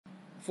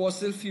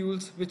fossil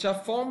fuels which are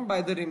formed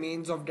by the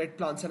remains of dead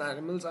plants and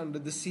animals under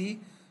the sea.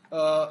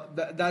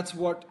 That's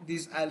what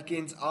these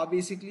alkanes are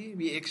basically.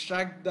 We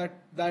extract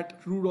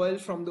that crude oil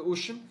from the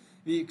ocean.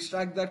 We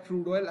extract that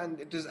crude oil, and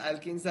it is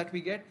alkanes that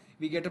we get.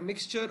 We get a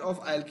mixture of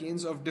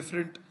alkanes of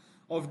different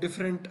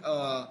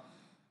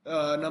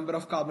number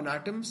of carbon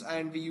atoms,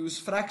 and we use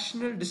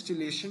fractional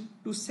distillation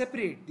to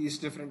separate these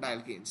different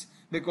alkanes,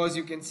 because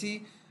you can see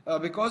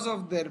because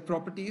of their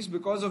properties,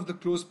 because of the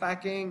close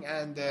packing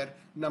and their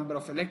number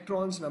of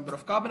electrons, number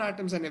of carbon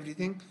atoms and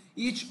everything,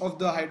 each of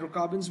the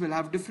hydrocarbons will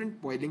have different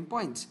boiling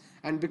points,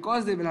 and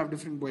because they will have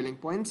different boiling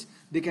points,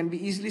 they can be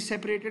easily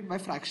separated by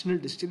fractional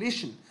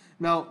distillation.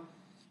 Now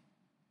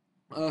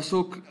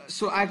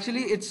so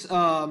actually it's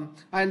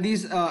and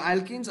these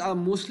alkanes are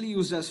mostly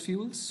used as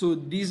fuels. So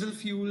diesel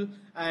fuel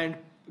and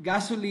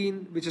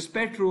gasoline, which is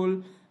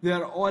petrol, they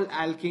are all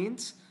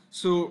alkanes.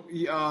 So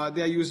they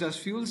are used as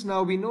fuels.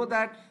 Now we know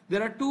that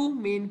there are two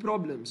main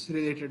problems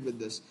related with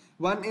this.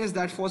 One is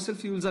that fossil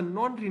fuels are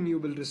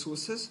non-renewable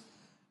resources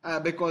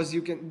because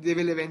they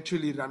will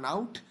eventually run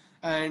out.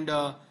 And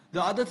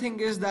the other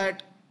thing is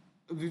that,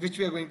 which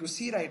we are going to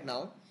see right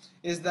now,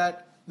 is that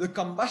the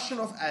combustion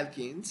of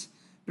alkanes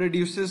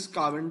produces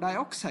carbon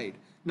dioxide.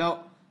 Now,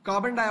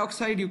 carbon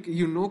dioxide,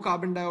 you know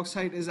carbon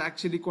dioxide is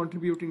actually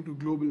contributing to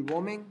global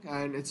warming,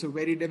 and it's a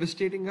very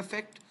devastating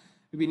effect.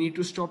 We need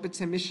to stop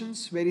its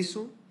emissions very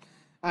soon.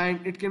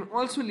 And it can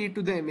also lead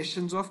to the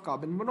emissions of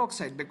carbon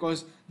monoxide,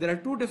 because there are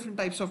two different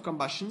types of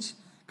combustions: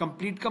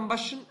 complete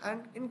combustion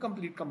and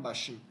incomplete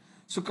combustion.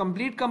 So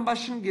complete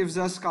combustion gives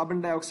us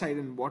carbon dioxide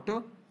and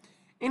water.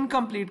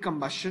 Incomplete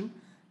combustion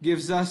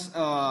gives us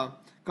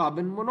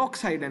carbon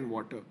monoxide and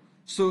water.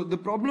 So the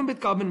problem with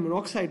carbon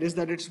monoxide is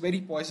that it's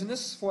very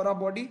poisonous for our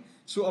body.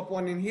 So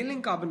upon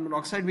inhaling carbon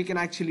monoxide, we can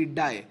actually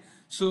die.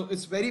 So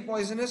it's very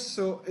poisonous.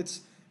 So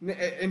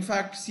in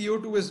fact,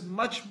 CO2 is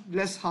much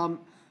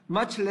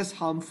less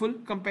harmful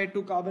compared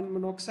to carbon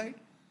monoxide.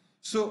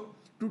 So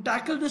to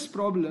tackle this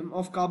problem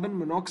of carbon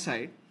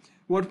monoxide,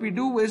 what we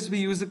do is we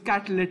use a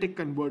catalytic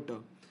converter.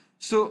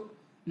 So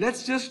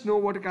let's just know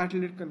what a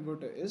catalytic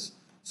converter is.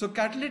 So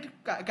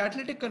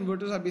catalytic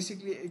converters are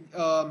basically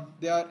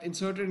they are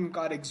inserted in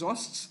car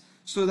exhausts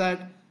so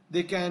that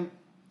they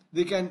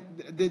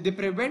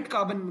prevent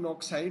carbon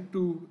monoxide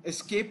to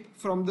escape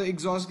from the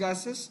exhaust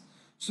gases.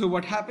 So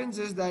what happens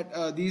is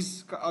that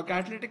these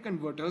catalytic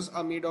converters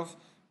are made of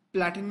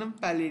platinum,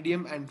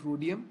 palladium and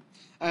rhodium,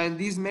 and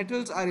these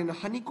metals are in a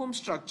honeycomb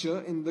structure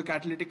in the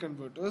catalytic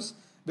converters,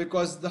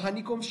 because the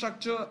honeycomb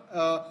structure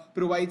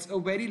provides a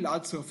very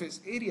large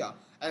surface area,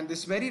 and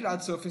this very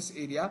large surface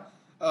area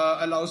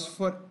allows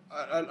for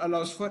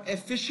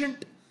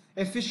efficient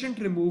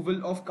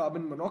removal of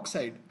carbon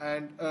monoxide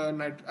and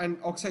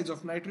oxides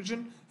of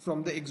nitrogen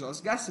from the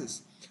exhaust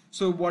gases.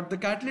 So what the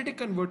catalytic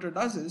converter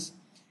does is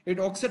it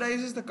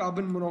oxidizes the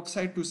carbon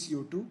monoxide to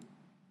CO2,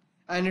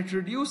 and it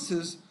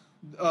reduces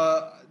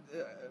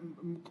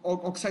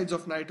oxides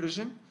of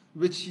nitrogen,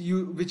 which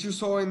you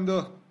saw in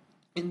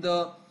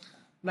the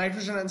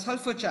nitrogen and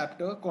sulfur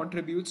chapter,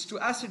 contributes to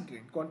acid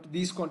rain.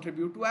 These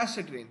contribute to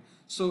acid rain.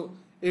 So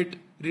it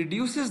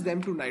reduces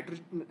them to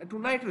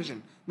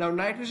nitrogen. Now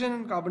nitrogen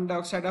and carbon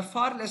dioxide are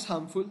far less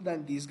harmful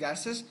than these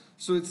gases,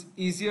 so it's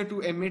easier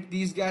to emit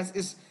these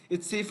gases.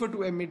 It's safer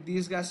to emit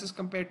these gases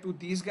compared to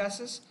these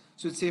gases.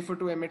 So it's safer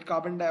to emit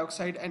carbon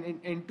dioxide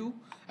and N2,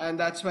 and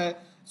that's why.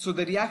 So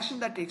the reaction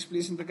that takes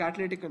place in the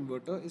catalytic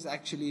converter is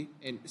actually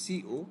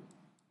CO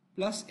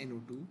plus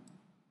NO2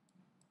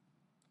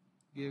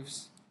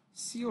 gives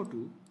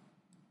CO2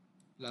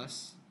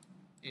 plus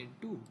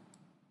N2.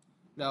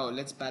 Now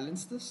let's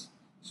balance this.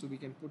 So we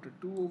can put a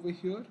 2 over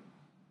here,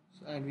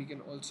 and we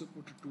can also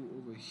put a 2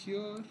 over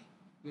here.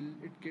 Will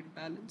it get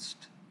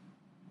balanced?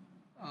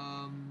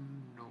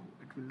 No,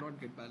 it will not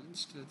get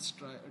balanced. Let's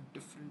try a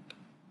different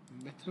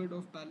method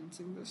of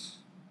balancing this.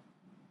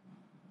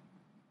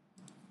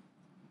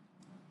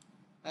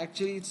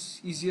 Actually, it's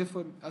easier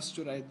for us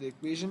to write the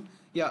equation.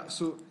 Yeah,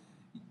 so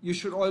you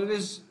should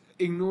always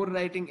ignore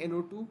writing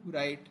NO2,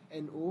 write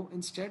NO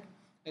instead.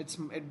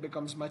 It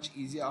becomes much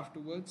easier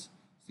afterwards.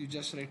 So you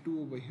just write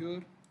 2 over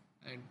here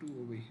and 2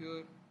 over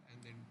here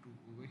and then 2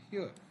 over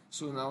here.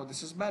 So now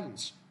this is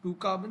balanced. 2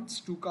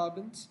 carbons, 2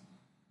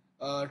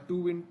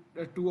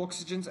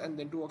 oxygens, and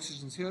then 2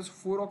 oxygens here. So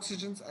 4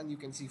 oxygens, and you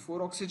can see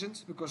 4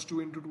 oxygens because 2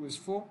 into 2 is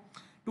 4.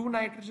 2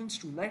 nitrogens,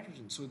 2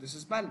 nitrogens. So this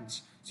is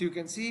balanced. So you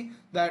can see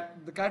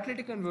that the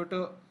catalytic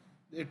converter,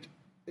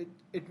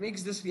 it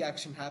makes this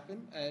reaction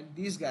happen, and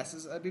these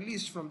gases are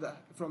released from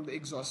the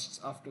exhausts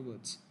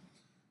afterwards.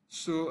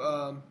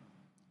 So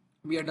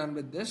we are done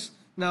with this.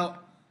 Now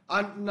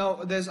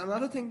there's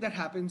another thing that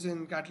happens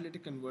in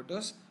catalytic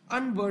converters: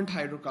 unburned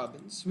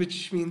hydrocarbons,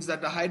 which means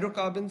that the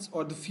hydrocarbons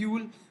or the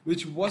fuel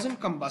which wasn't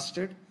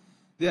combusted,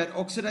 they are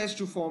oxidized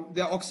to form.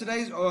 They are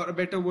oxidized, or a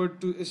better word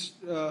to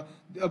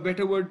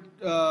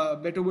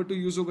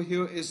use over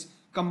here is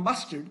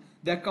combusted.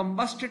 They are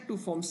combusted to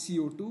form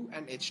CO2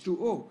 and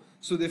H2O.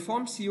 So they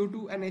form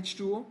CO2 and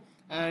H2O,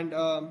 and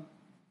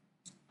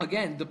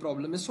again the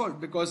problem is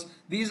solved, because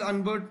these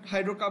unburned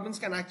hydrocarbons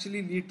can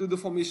actually lead to the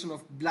formation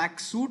of black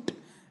soot.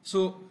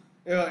 So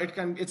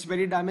it's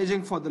very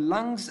damaging for the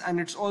lungs, and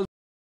it's also